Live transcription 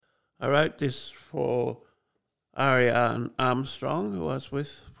I wrote this for Ariane Armstrong, who I was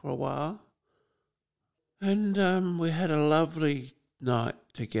with for a while. And we had a lovely night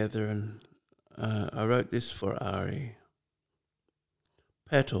together, and I wrote this for Ari.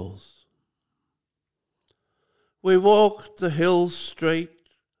 Petals. We walked the hill street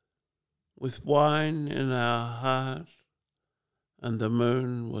with wine in our heart, and the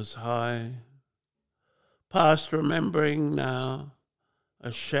moon was high. Past remembering now,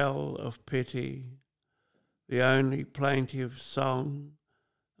 a shell of pity, the only plaintive song,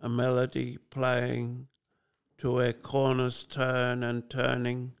 a melody playing to where corners turn and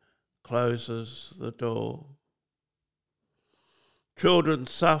turning closes the door. Children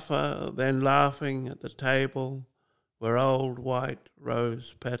suffer, then laughing at the table where old white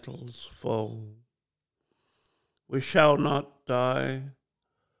rose petals fall. We shall not die,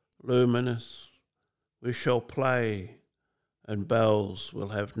 luminous, we shall play, and bells will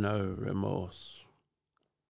have no remorse.